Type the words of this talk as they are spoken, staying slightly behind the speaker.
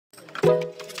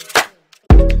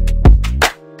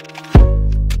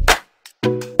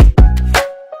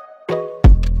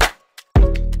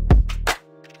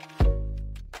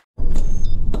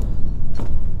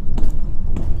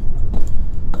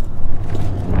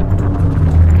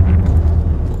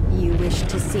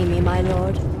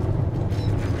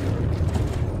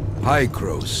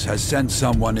Hykros has sent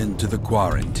someone into the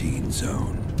quarantine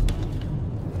zone.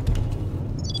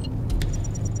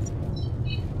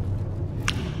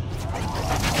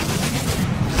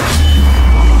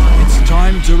 It's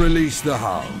time to release the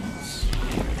hounds.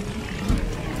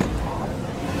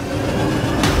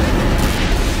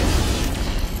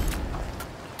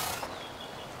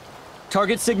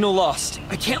 Target signal lost.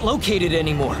 I can't locate it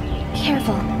anymore.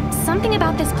 Careful. Something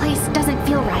about this place doesn't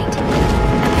feel right.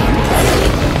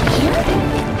 Here?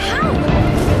 How?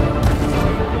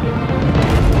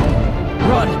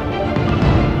 Run!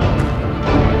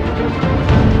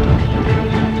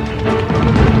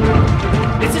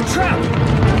 It's a trap!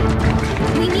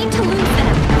 We need to lose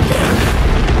them.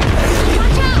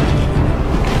 Watch out!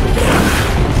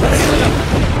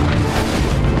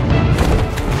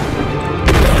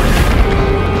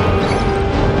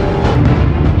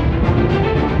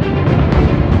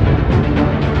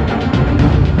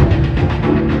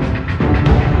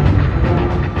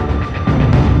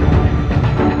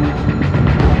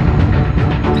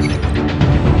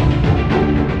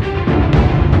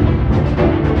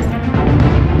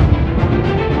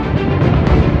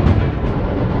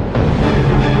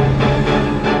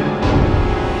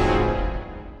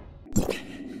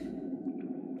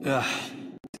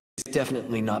 It's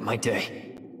definitely not my day.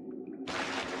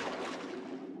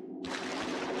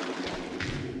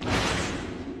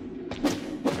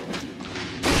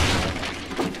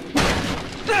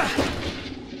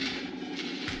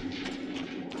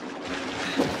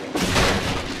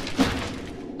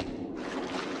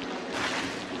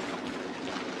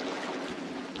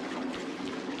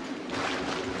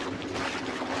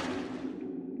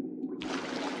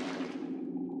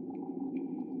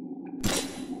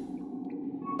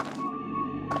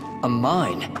 A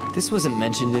mine? This wasn't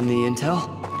mentioned in the intel.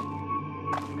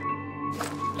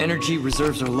 Energy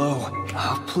reserves are low.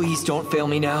 Oh, please don't fail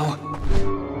me now.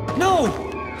 No!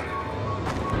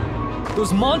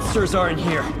 Those monsters are in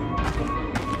here!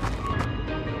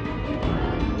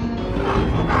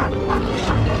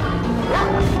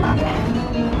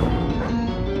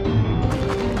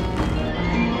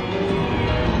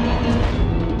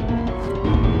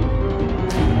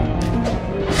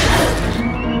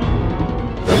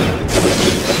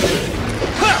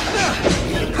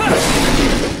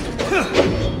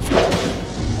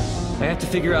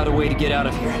 Figure out a way to get out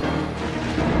of here.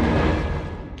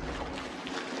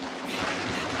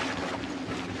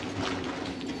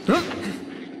 Huh?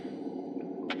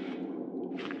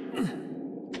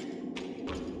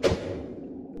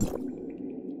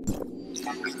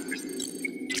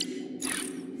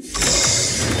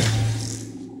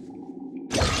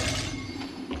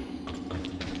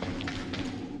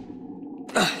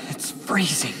 It's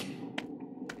freezing.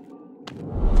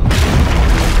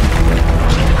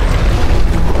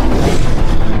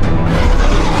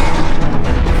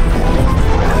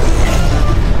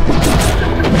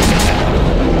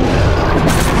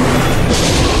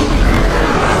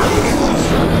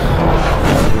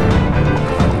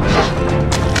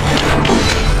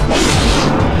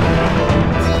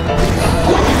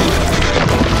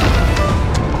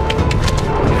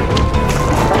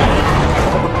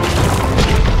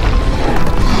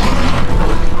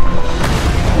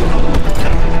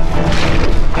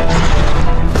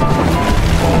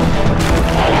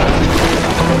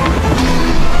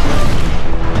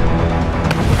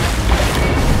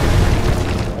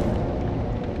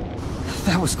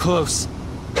 Close.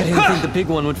 I didn't think the big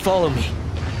one would follow me.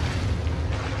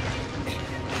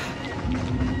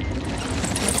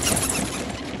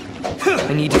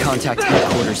 I need to contact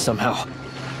headquarters somehow.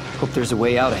 Hope there's a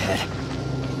way out ahead.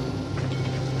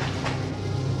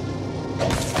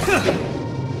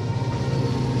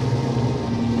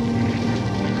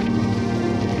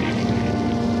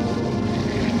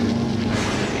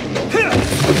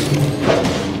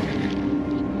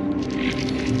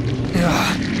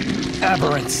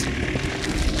 Aberrants.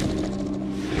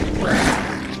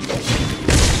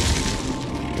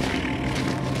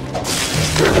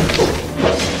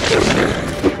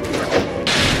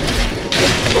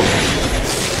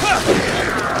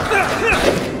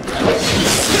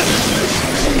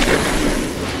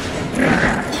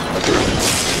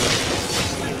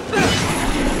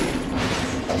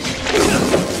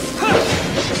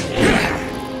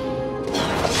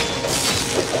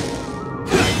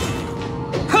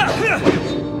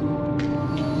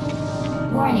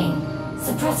 Warning.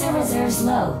 Suppressor reserves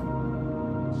low.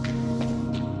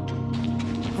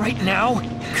 Right now?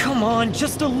 Come on,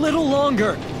 just a little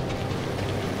longer!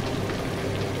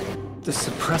 The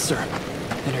suppressor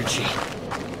energy.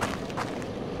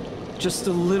 Just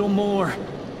a little more.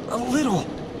 A little.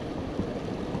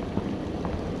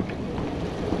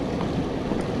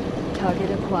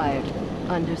 Target acquired.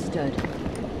 Understood.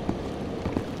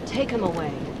 Take them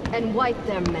away and wipe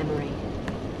their memory.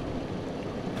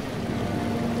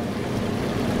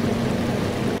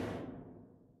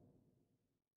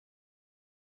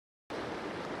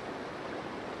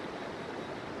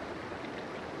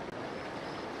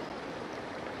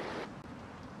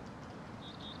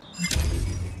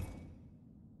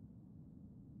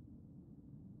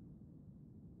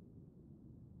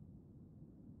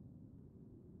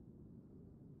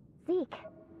 Zeke,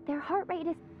 their heart rate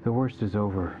is... The worst is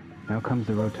over. Now comes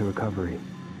the road to recovery.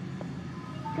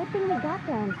 Good thing we got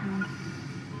there in time.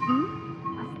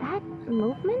 Was that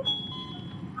movement?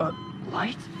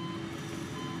 Light?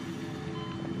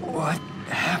 What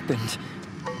happened?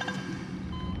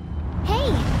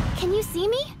 Hey, can you see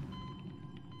me?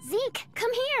 Zeke,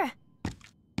 come here!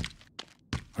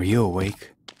 Are you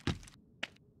awake?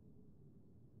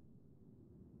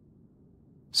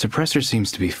 Suppressor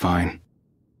seems to be fine.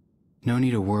 No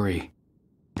need to worry.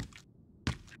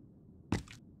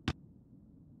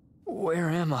 Where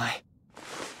am I?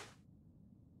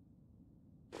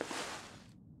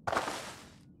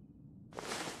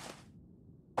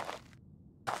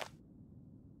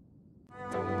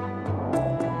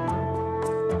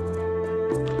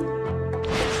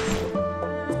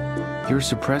 Your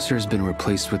suppressor has been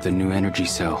replaced with a new energy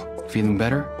cell. Feeling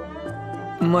better?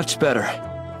 Much better.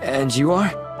 And you are?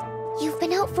 You've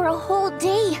been out for a whole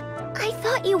day. I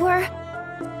thought you were...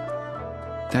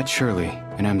 That's Shirley,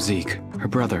 and I'm Zeke, her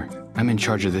brother. I'm in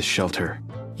charge of this shelter.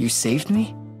 You saved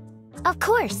me? Of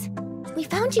course. We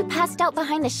found you passed out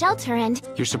behind the shelter and...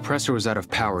 Your suppressor was out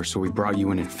of power, so we brought you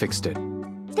in and fixed it.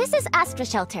 This is Astra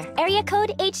Shelter, area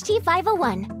code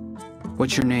HT501.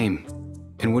 What's your name?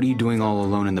 And what are you doing all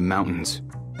alone in the mountains?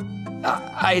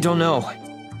 I don't know.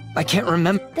 I can't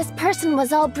remember. This person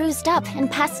was all bruised up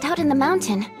and passed out in the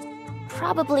mountain.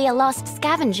 Probably a lost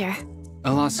scavenger.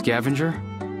 A lost scavenger?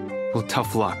 Well,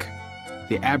 tough luck.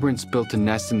 The aberrants built a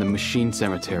nest in the machine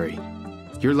cemetery.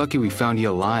 You're lucky we found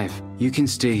you alive. You can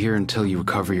stay here until you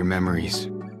recover your memories.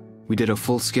 We did a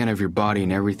full scan of your body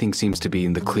and everything seems to be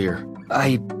in the clear.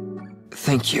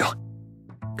 Thank you.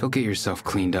 Go get yourself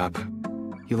cleaned up.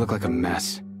 You look like a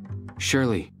mess.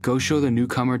 Shirley, go show the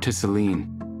newcomer to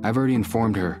Celine. I've already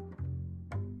informed her.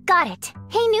 Got it.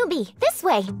 Hey, newbie, this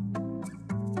way.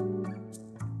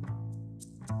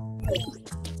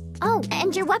 Oh,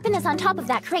 and your weapon is on top of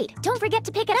that crate. Don't forget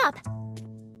to pick it up.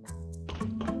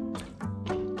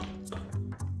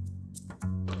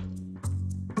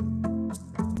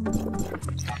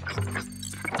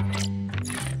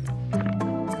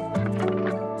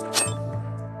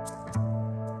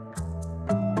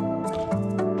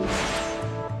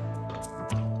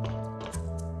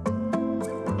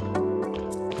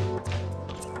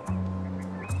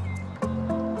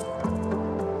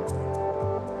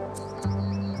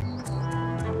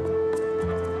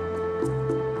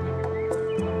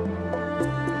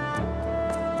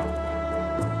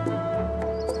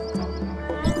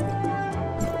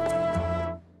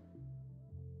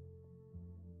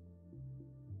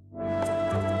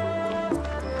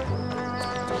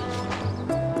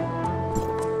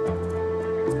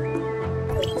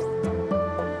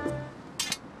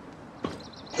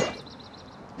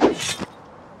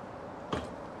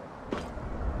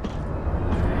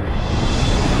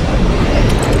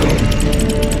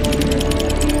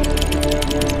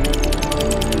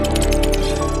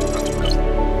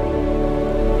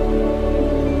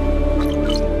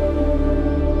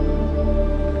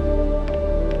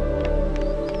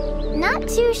 Not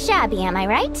too shabby, am I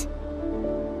right?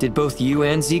 Did both you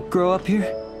and Zeke grow up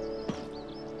here?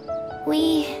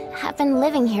 We have been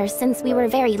living here since we were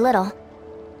very little.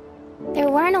 There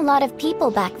weren't a lot of people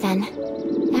back then.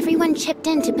 Everyone chipped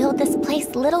in to build this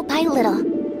place little by little.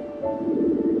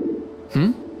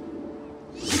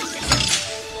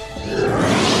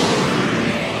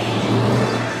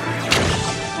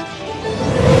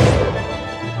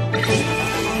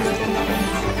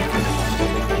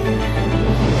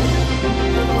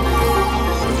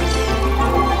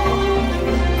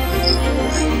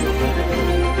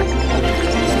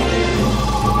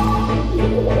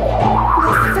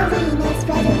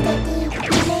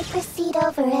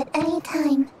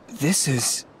 This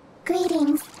is...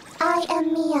 Greetings. I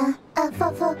am Mia, a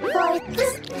fourth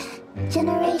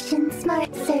generation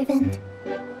smart servant.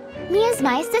 Mia's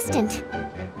my assistant.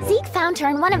 Zeke found her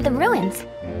in one of the ruins.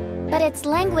 But its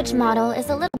language model is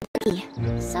a little buggy,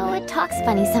 so it talks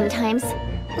funny sometimes.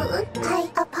 I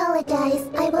apologize.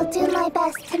 I will do my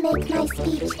best to make my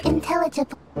speech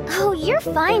intelligible. Oh, you're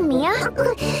fine, Mia.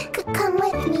 Come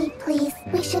with me, please.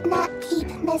 We should not keep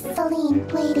Miss Celine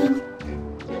waiting.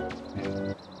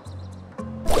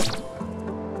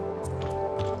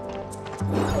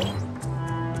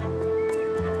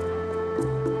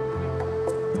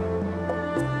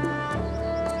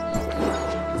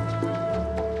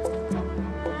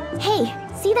 Hey,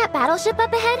 see that battleship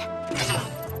up ahead?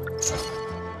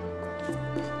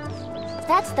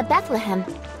 That's the Bethlehem.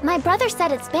 My brother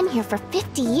said it's been here for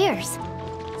 50 years.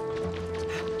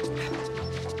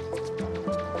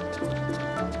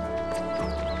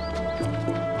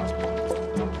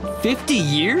 "50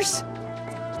 years?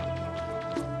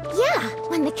 Yeah,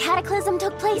 when the cataclysm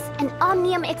took place, an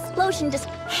omnium explosion just...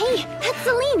 Hey, that's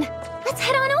Celine! Let's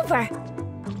head on over!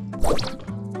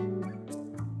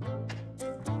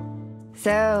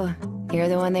 So, you're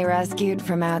the one they rescued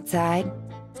from outside?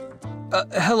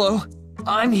 Hello.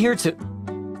 I'm here to...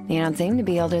 You don't seem to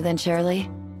be older than Shirley.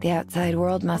 The outside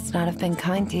world must not have been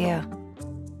kind to you.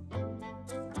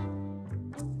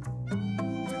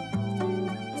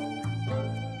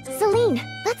 Celine,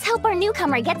 let's help our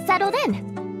newcomer get settled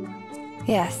in.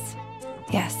 Yes.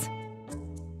 Yes.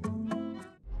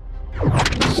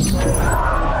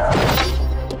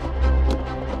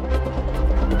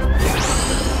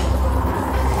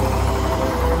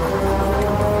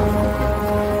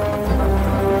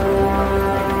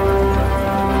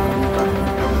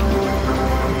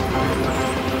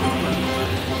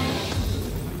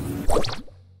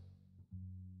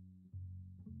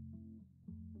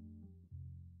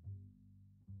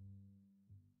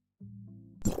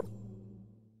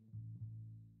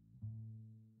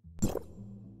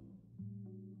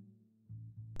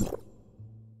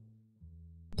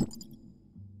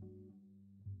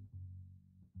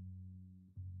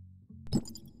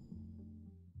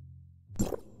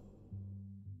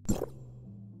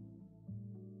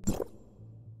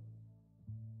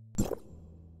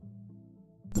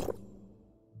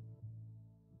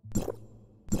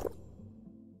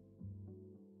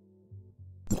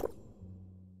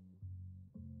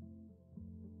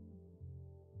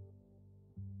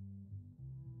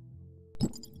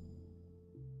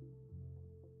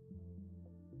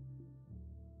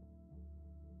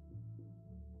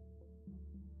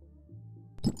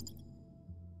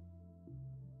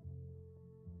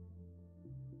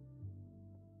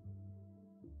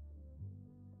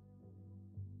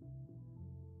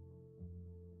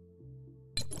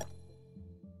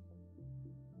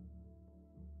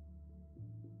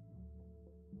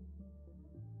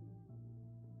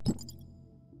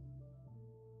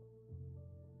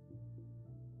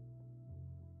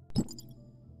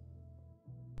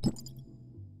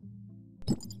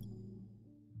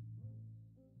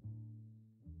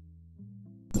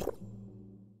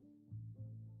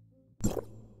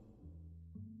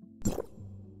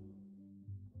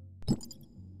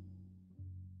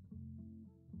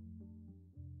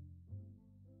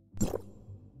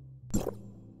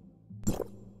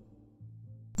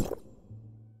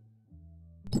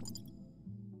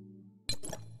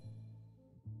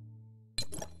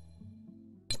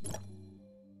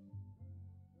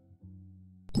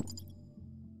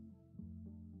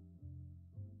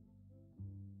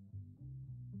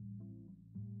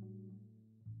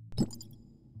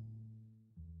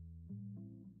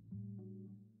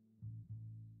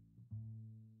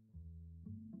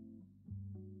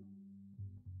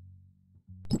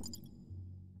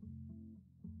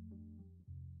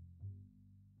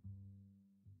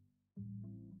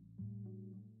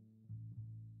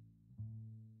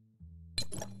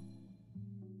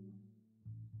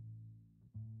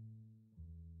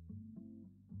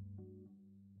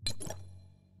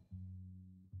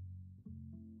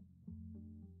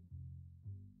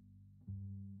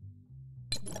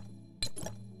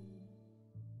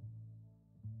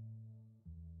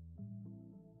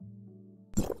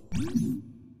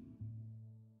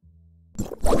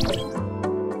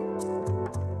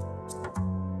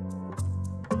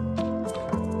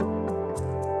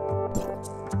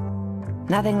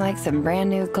 Nothing like some brand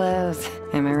new clothes,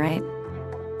 am I right?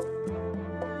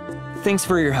 Thanks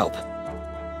for your help.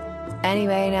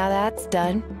 Anyway, now that's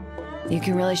done, you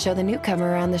can really show the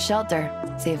newcomer around the shelter,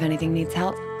 see if anything needs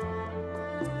help.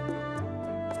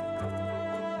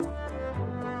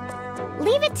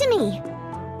 Leave it to me.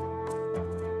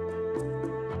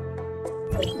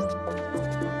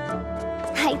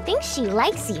 I think she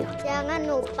likes you. Jangan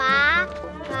lupa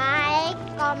like,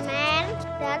 comment,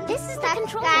 dan This is the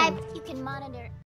control room. subscribe. You can monitor